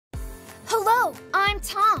Hello, I'm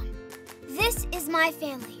Tom. This is my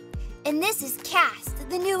family, and this is Cast,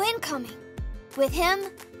 the new incoming. With him,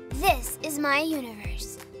 this is my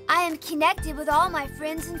universe. I am connected with all my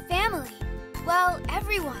friends and family. Well,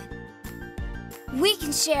 everyone. We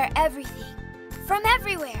can share everything, from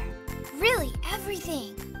everywhere, really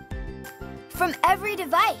everything. From every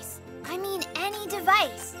device, I mean any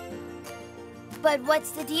device. But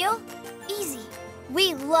what's the deal? Easy.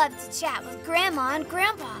 We love to chat with Grandma and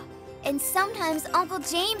Grandpa, and sometimes Uncle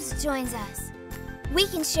James joins us. We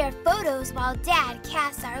can share photos while Dad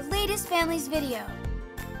casts our latest family's video.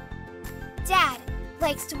 Dad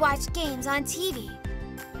likes to watch games on TV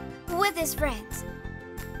with his friends.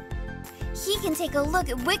 He can take a look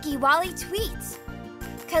at Wiki while he tweets.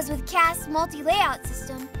 'Cause with Cast's multi-layout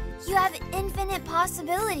system, you have infinite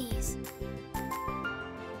possibilities.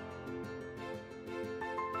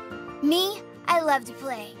 Me, I love to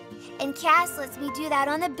play, and Cast lets me do that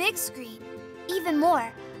on the big screen. Even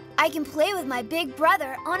more, I can play with my big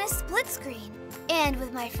brother on a split screen, and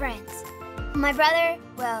with my friends. My brother,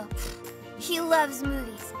 well, he loves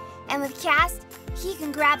movies, and with Cast, he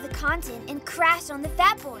can grab the content and crash on the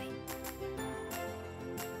Fat Boy.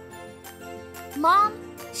 Mom,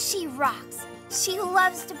 she rocks. She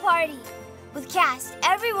loves to party. With Cast,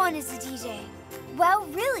 everyone is a DJ. Well,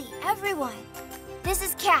 really, everyone. This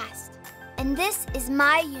is Cast, and this is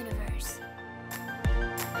my universe.